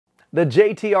The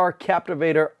JTR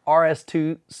Captivator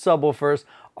RS2 subwoofers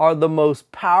are the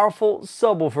most powerful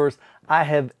subwoofers I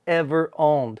have ever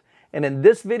owned. And in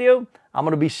this video, I'm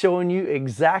going to be showing you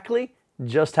exactly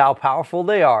just how powerful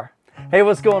they are. Hey,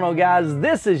 what's going on, guys?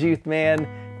 This is Youthman.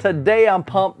 Today I'm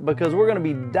pumped because we're going to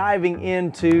be diving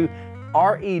into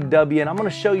REW, and I'm going to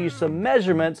show you some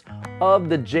measurements of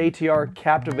the JTR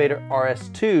Captivator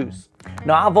RS2s.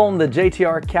 Now, I've owned the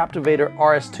JTR Captivator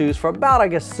RS2s for about, I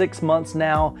guess, 6 months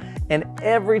now, and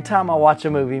every time I watch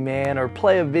a movie, man, or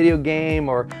play a video game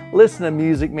or listen to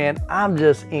music, man, I'm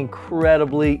just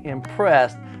incredibly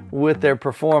impressed with their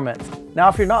performance. Now,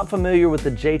 if you're not familiar with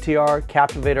the JTR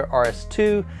Captivator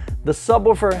RS2, the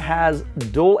subwoofer has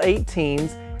dual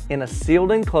 18s in a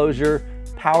sealed enclosure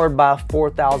powered by a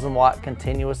 4,000 watt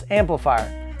continuous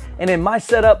amplifier. And in my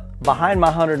setup behind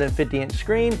my 150-inch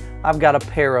screen, I've got a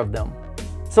pair of them.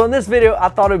 So in this video, I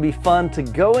thought it'd be fun to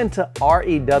go into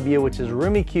REW, which is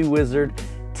Rummikub Wizard,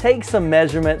 take some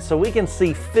measurements so we can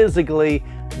see physically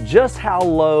just how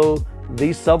low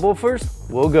these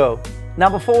subwoofers will go. Now,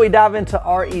 before we dive into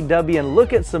REW and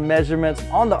look at some measurements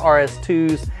on the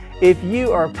RS2s, if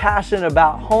you are passionate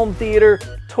about home theater,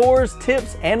 tours,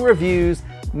 tips, and reviews,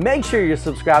 make sure you're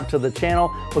subscribed to the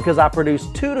channel because I produce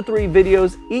 2 to 3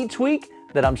 videos each week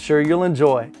that I'm sure you'll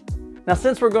enjoy. Now,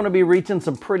 since we're going to be reaching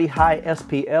some pretty high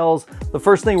SPLs, the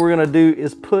first thing we're going to do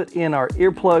is put in our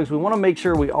earplugs. We want to make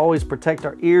sure we always protect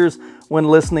our ears when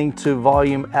listening to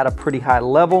volume at a pretty high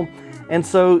level. And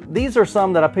so these are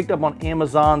some that I picked up on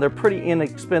Amazon. They're pretty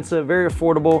inexpensive, very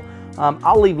affordable.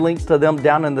 I'll leave links to them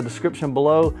down in the description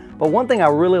below. But one thing I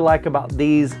really like about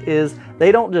these is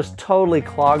they don't just totally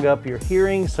clog up your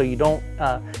hearing so you don't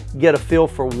get a feel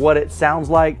for what it sounds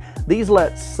like. These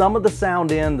let some of the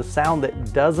sound in, the sound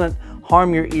that doesn't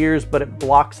harm your ears, but it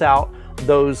blocks out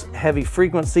those heavy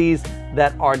frequencies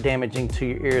that are damaging to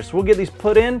your ears. So we'll get these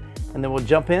put in and then we'll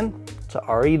jump in to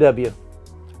REW.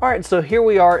 All right, so here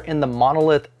we are in the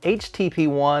Monolith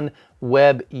HTTP1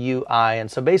 Web UI. And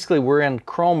so basically we're in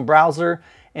Chrome browser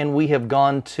and we have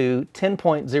gone to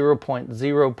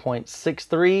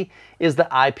 10.0.0.63 is the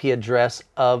IP address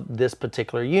of this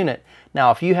particular unit.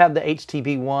 Now, if you have the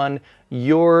HTTP1,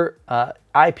 your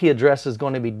IP address is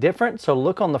going to be different. So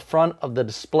look on the front of the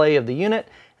display of the unit,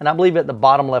 and I believe at the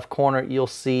bottom left corner, you'll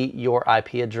see your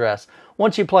IP address.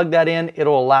 Once you plug that in,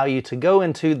 it'll allow you to go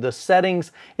into the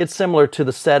settings. It's similar to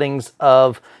the settings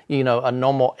of, you know, a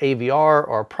normal AVR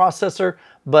or a processor,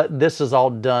 but this is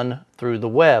all done through the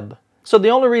web. So the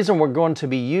only reason we're going to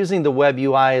be using the web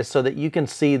UI is so that you can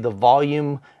see the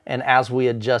volume and as we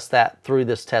adjust that through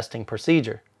this testing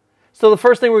procedure. So the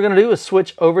first thing we're going to do is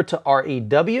switch over to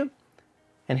REW.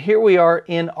 And here we are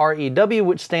in REW,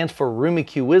 which stands for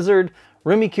Rummikub Wizard.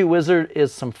 Rummikub Wizard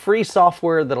is some free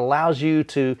software that allows you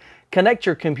to connect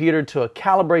your computer to a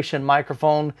calibration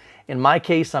microphone. In my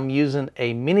case, I'm using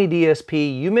a mini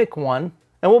DSP UMIC 1,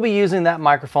 and we'll be using that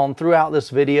microphone throughout this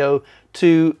video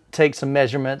to take some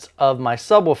measurements of my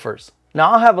subwoofers.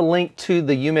 Now, I'll have a link to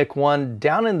the UMIC 1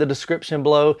 down in the description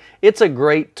below. It's a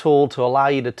great tool to allow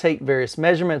you to take various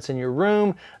measurements in your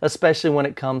room, especially when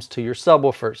it comes to your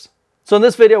subwoofers. So in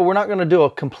this video, we're not going to do a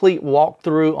complete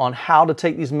walkthrough on how to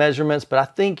take these measurements, but I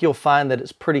think you'll find that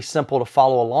it's pretty simple to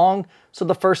follow along. So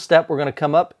the first step, we're going to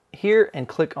come up here and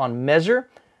click on Measure.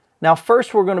 Now,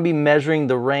 first, we're going to be measuring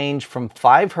the range from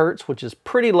 5 Hertz, which is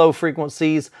pretty low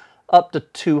frequencies, up to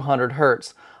 200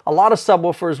 Hertz. A lot of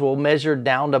subwoofers will measure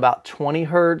down to about 20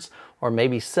 Hertz or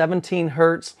maybe 17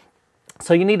 Hertz.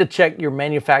 So you need to check your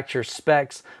manufacturer's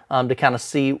specs to kind of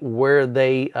see where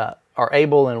they are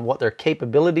able and what their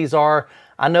capabilities are.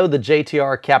 I know the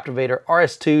JTR Captivator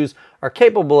RS2s are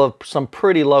capable of some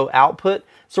pretty low output,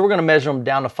 so we're going to measure them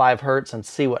down to 5 Hertz and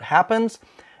see what happens.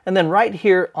 And then right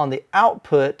here on the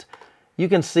output, you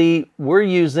can see we're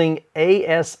using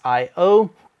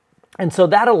ASIO, and so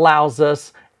that allows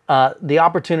us the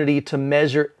opportunity to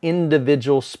measure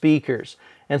individual speakers.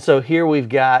 And so here we've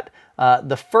got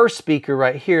the first speaker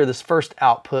right here. This first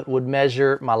output would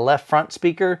measure my left front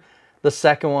speaker. The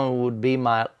second one would be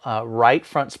my right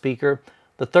front speaker.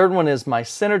 The third one is my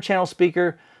center channel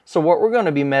speaker. So what we're going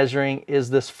to be measuring is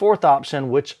this fourth option,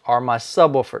 which are my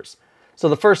subwoofers. So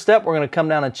the first step, we're going to come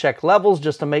down and check levels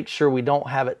just to make sure we don't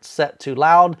have it set too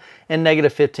loud, and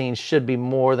 -15 should be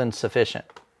more than sufficient.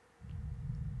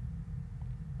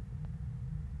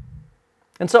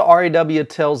 And so REW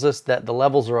tells us that the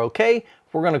levels are okay.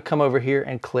 We're going to come over here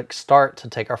and click Start to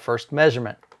take our first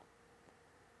measurement.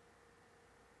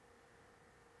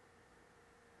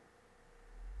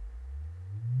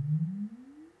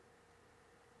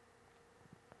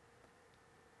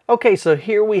 Okay, so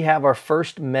here we have our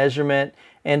first measurement,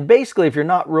 and basically if you're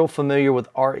not real familiar with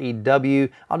REW,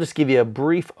 I'll just give you a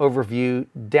brief overview.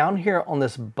 Down here on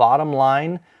this bottom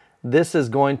line, this is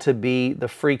going to be the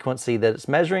frequency that it's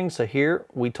measuring. So here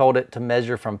we told it to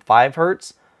measure from 5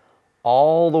 Hertz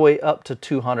all the way up to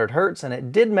 200 Hertz, and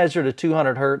it did measure to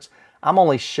 200 Hertz. I'm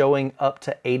only showing up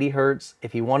to 80 Hertz.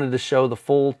 If you wanted to show the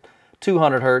full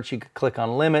 200 Hertz, you could click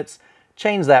on limits,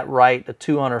 change that right to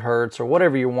 200 Hertz or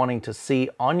whatever you're wanting to see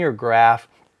on your graph.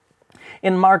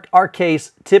 In our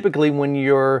case, typically when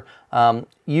you're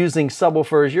using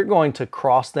subwoofers, you're going to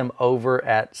cross them over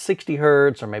at 60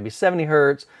 Hertz or maybe 70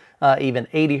 Hertz, even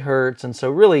 80 Hertz. And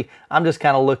so really, I'm just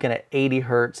kind of looking at 80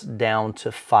 Hertz down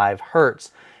to 5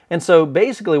 Hertz. And so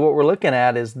basically what we're looking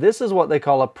at is this is what they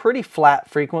call a pretty flat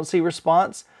frequency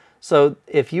response. So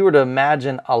if you were to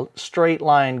imagine a straight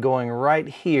line going right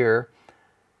here,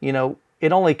 you know,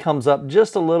 it only comes up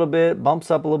just a little bit, bumps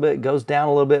up a little bit, goes down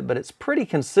a little bit, but it's pretty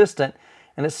consistent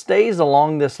and it stays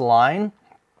along this line.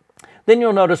 Then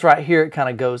you'll notice right here it kind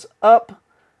of goes up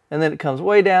and then it comes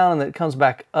way down and then it comes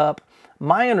back up.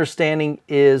 My understanding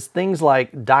is things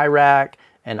like Dirac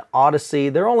and Odyssey,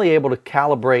 they're only able to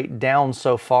calibrate down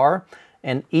so far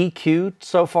and EQ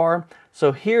so far.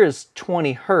 So here is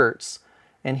 20 Hertz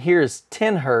and here is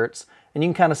 10 Hertz, and you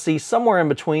can kind of see somewhere in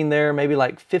between there, maybe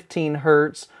like 15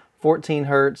 Hertz, 14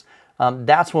 Hertz.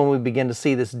 That's when we begin to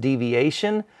see this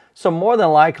deviation. So more than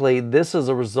likely, this is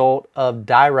a result of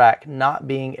Dirac not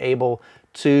being able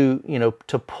to,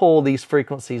 to pull these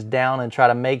frequencies down and try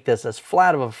to make this as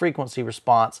flat of a frequency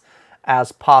response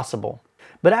as possible.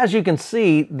 But as you can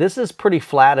see, this is pretty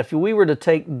flat. If we were to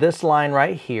take this line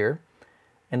right here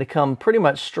and to come pretty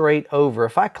much straight over,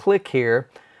 if I click here,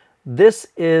 this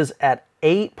is at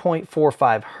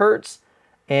 8.45 Hertz,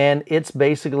 and it's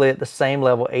basically at the same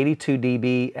level, 82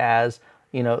 dB, as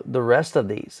the rest of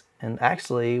these. And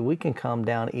actually, we can come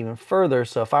down even further.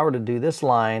 So if I were to do this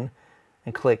line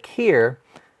and click here,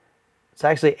 it's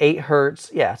actually 8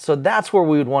 Hertz. Yeah, so that's where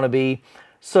we would want to be.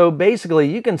 So basically,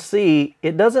 you can see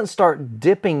it doesn't start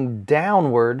dipping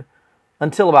downward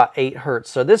until about 8 Hertz.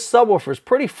 So this subwoofer is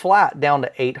pretty flat down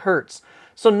to 8 Hertz.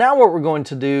 So now what we're going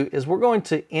to do is we're going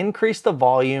to increase the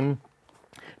volume.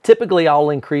 Typically,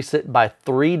 I'll increase it by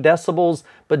 3 decibels,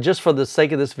 but just for the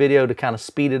sake of this video to kind of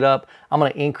speed it up, I'm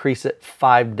going to increase it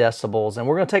 5 decibels. And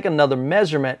we're going to take another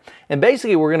measurement. And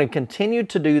basically, we're going to continue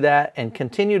to do that and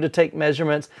continue to take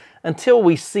measurements until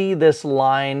we see this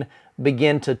line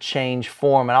begin to change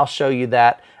form, and I'll show you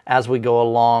that as we go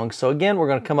along. So again, we're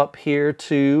going to come up here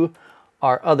to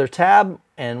our other tab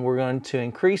and we're going to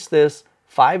increase this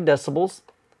 5 decibels.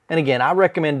 And again, I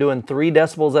recommend doing 3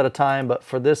 decibels at a time, but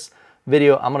for this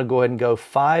video, I'm going to go ahead and go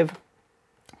 5.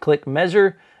 Click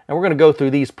measure, and we're going to go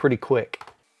through these pretty quick.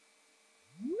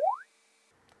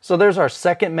 So there's our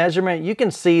second measurement. You can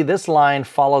see this line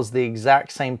follows the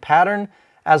exact same pattern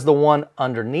as the one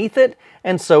underneath it,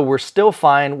 and so we're still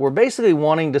fine. We're basically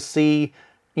wanting to see,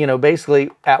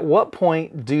 basically at what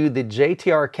point do the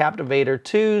JTR Captivator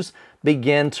 2s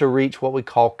begin to reach what we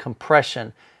call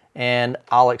compression, and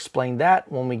I'll explain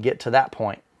that when we get to that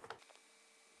point.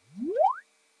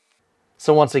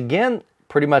 So once again,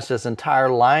 pretty much this entire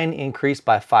line increased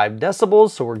by 5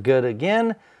 decibels, so we're good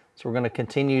again. So we're going to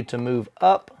continue to move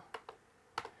up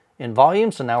in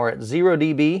volume. So now we're at 0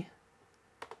 dB.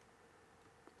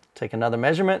 Take another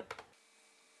measurement.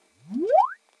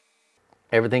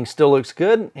 Everything still looks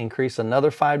good. Increase another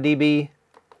 5 dB.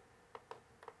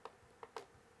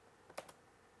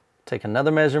 Take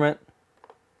another measurement.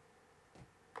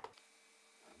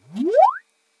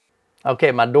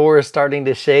 Okay, my door is starting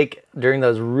to shake during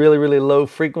those really, really low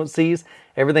frequencies.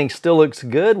 Everything still looks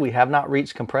good. We have not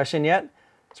reached compression yet.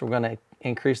 So we're going to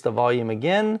increase the volume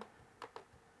again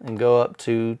and go up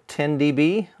to 10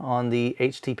 dB on the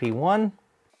HTP1.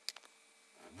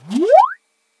 All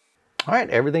right,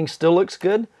 everything still looks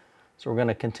good. So we're going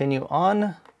to continue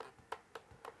on.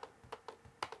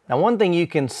 Now, one thing you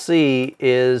can see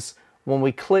is when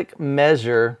we click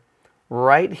measure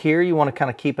right here, you want to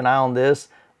kind of keep an eye on this.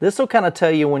 This will kind of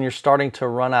tell you when you're starting to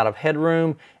run out of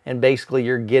headroom and basically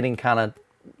you're getting kind of,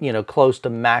 close to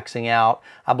maxing out.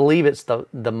 I believe it's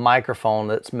the microphone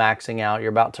that's maxing out. You're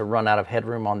about to run out of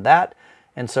headroom on that.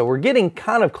 And so we're getting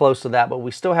kind of close to that, but we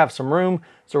still have some room.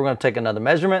 So we're going to take another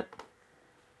measurement.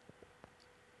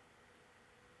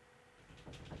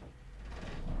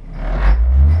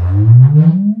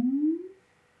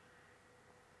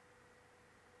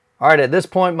 All right, at this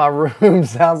point, my room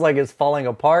sounds like it's falling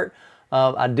apart.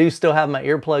 I do still have my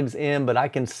earplugs in, but I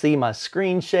can see my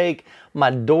screen shake. My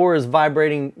door is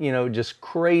vibrating, just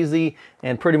crazy,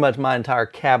 and pretty much my entire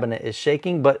cabinet is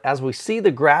shaking. But as we see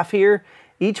the graph here,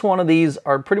 each one of these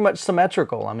are pretty much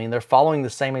symmetrical. I mean, they're following the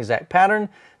same exact pattern.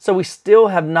 So we still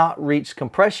have not reached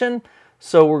compression.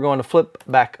 So we're going to flip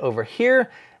back over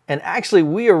here. And actually,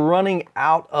 we are running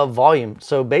out of volume.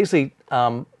 So basically,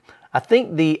 I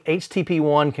think the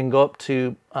HTP1 can go up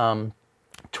to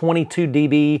 22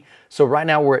 dB. So right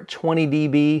now we're at 20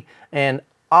 dB. And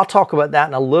I'll talk about that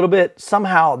in a little bit.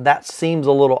 Somehow that seems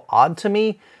a little odd to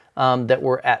me, that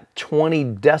we're at 20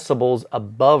 decibels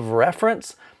above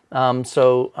reference.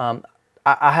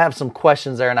 I have some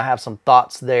questions there and I have some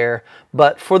thoughts there.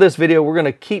 But for this video, we're going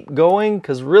to keep going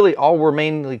because really all we're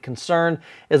mainly concerned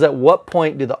is at what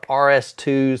point do the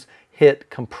RS2s hit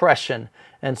compression.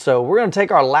 And so we're going to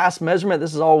take our last measurement.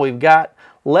 This is all we've got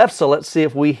left. So let's see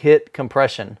if we hit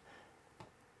compression.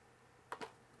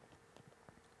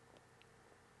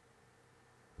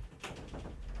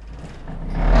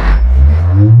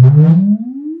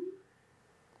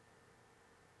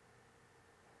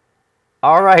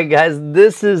 All right, guys,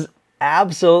 this is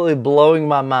absolutely blowing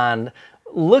my mind.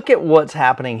 Look at what's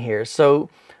happening here. So,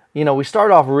 you know, we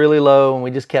started off really low and we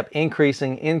just kept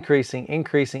increasing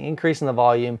the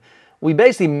volume. We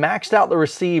basically maxed out the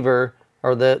receiver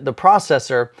or the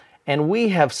processor, and we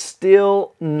have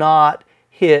still not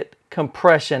hit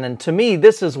compression. And to me,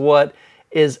 this is what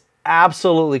is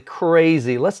absolutely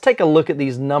crazy. Let's take a look at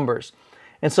these numbers.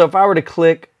 And so if I were to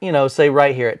click, you know, say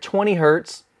right here at 20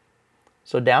 hertz,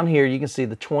 so down here you can see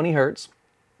the 20 hertz.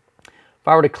 If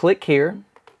I were to click here,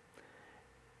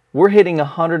 we're hitting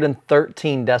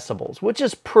 113 decibels, which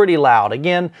is pretty loud.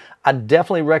 Again, I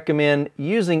definitely recommend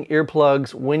using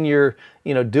earplugs when you're,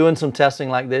 you know, doing some testing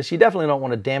like this. You definitely don't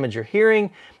want to damage your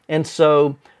hearing. And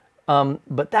so,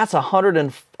 but that's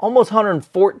almost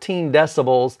 114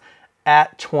 decibels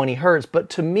at 20 hertz. But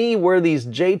to me, where these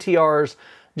JTRs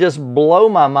just blow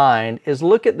my mind is,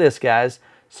 look at this, guys.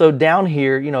 So down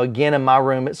here, you know, again in my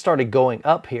room, it started going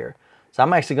up here. So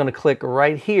I'm actually going to click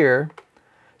right here.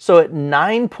 So at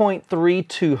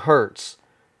 9.32 hertz,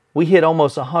 we hit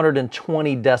almost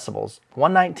 120 decibels,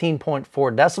 119.4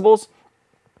 decibels.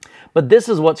 But this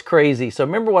is what's crazy. So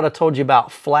remember what I told you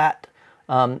about flat,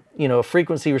 you know,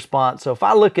 frequency response. So if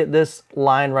I look at this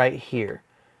line right here,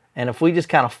 and if we just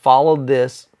kind of followed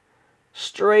this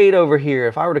straight over here,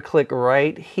 if I were to click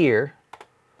right here,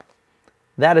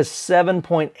 that is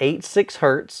 7.86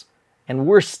 hertz, and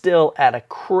we're still at a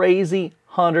crazy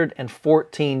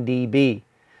 114 dB.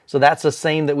 So that's the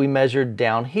same that we measured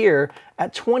down here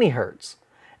at 20 hertz.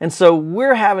 And so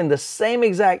we're having the same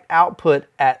exact output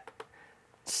at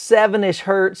 7-ish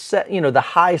hertz, you know, the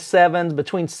high 7s,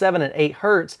 between 7 and 8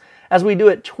 hertz, as we do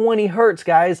at 20 hertz,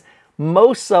 guys.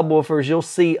 Most subwoofers, you'll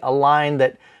see a line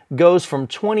that goes from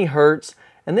 20 hertz,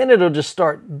 and then it'll just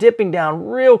start dipping down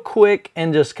real quick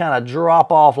and just kind of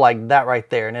drop off like that right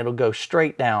there, and it'll go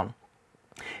straight down.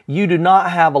 You do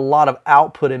not have a lot of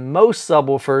output in most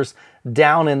subwoofers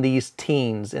down in these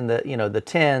teens, in the, you know, the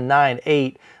 10, 9,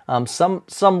 8. Some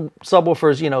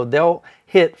subwoofers, you know, they'll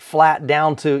hit flat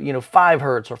down to, you know, 5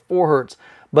 hertz or 4 hertz.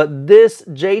 But this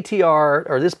JTR,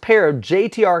 or this pair of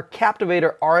JTR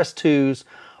Captivator RS2s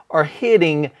are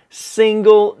hitting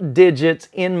single digits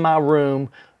in my room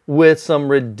with some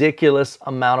ridiculous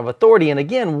amount of authority. And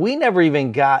again, we never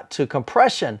even got to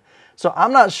compression. So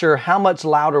I'm not sure how much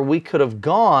louder we could have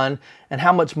gone and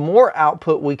how much more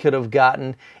output we could have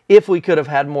gotten if we could have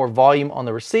had more volume on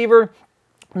the receiver.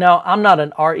 Now, I'm not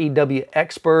an REW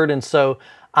expert, and so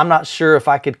I'm not sure if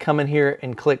I could come in here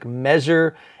and click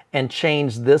measure and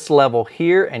change this level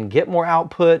here and get more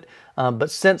output.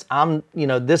 But since I'm, you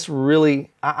know,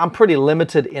 I'm pretty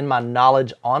limited in my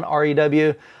knowledge on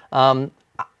REW.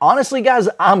 Honestly, guys,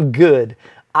 I'm good.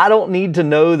 I don't need to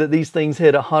know that these things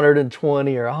hit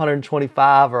 120 or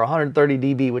 125 or 130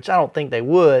 dB, which I don't think they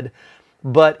would.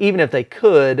 But even if they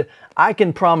could, I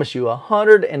can promise you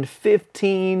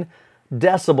 115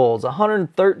 decibels,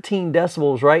 113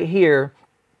 decibels right here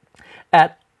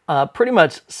at pretty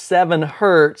much 7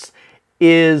 hertz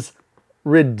is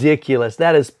ridiculous.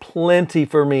 That is plenty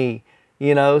for me,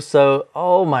 you know. So,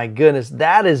 oh my goodness,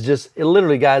 that is just,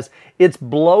 literally, guys, it's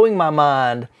blowing my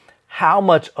mind how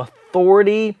much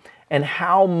authority and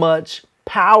how much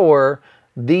power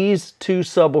these two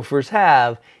subwoofers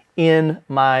have in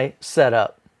my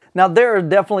setup. Now, there are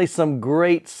definitely some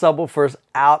great subwoofers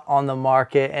out on the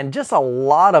market and just a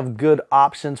lot of good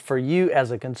options for you as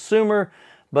a consumer.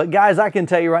 But guys, I can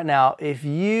tell you right now, if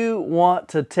you want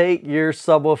to take your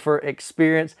subwoofer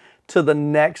experience to the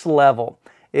next level,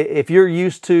 if you're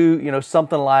used to, you know,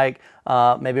 something like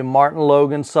maybe Martin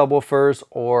Logan subwoofers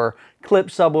or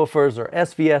Klipsch subwoofers or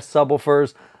SVS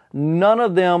subwoofers, none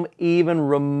of them even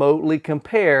remotely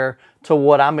compare to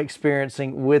what I'm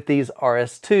experiencing with these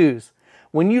RS2s.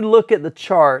 when you look at the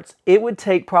charts, it would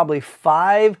take probably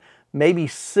 5, maybe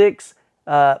 6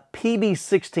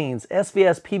 PB16s,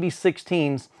 SVS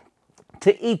PB16s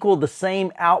to equal the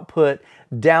same output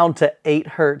down to 8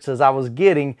 Hertz as I was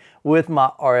getting with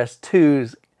my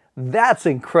RS2s. That's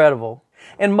incredible.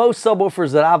 And most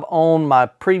subwoofers that I've owned, my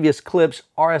previous Klipsch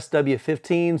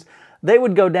RSW15s, they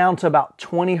would go down to about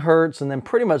 20 Hertz and then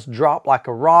pretty much drop like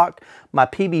a rock. My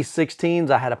PB16s,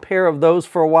 I had a pair of those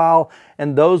for a while,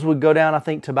 and those would go down, I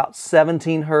think, to about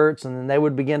 17 Hertz, and then they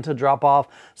would begin to drop off.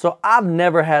 So I've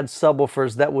never had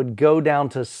subwoofers that would go down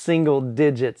to single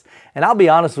digits. And I'll be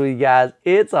honest with you guys,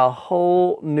 it's a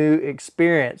whole new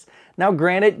experience. Now,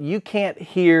 granted, you can't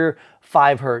hear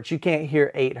 5 Hertz, you can't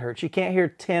hear 8 Hertz, you can't hear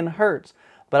 10 Hertz.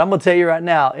 But I'm gonna tell you right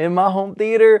now, in my home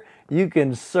theater, you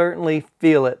can certainly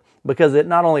feel it, because it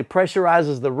not only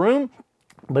pressurizes the room,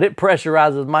 but it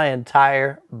pressurizes my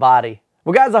entire body.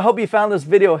 Well guys, I hope you found this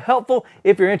video helpful.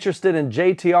 If you're interested in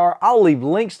JTR, I'll leave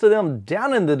links to them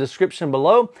down in the description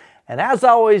below. And as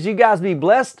always, you guys be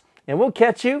blessed, and we'll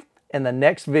catch you in the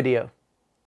next video.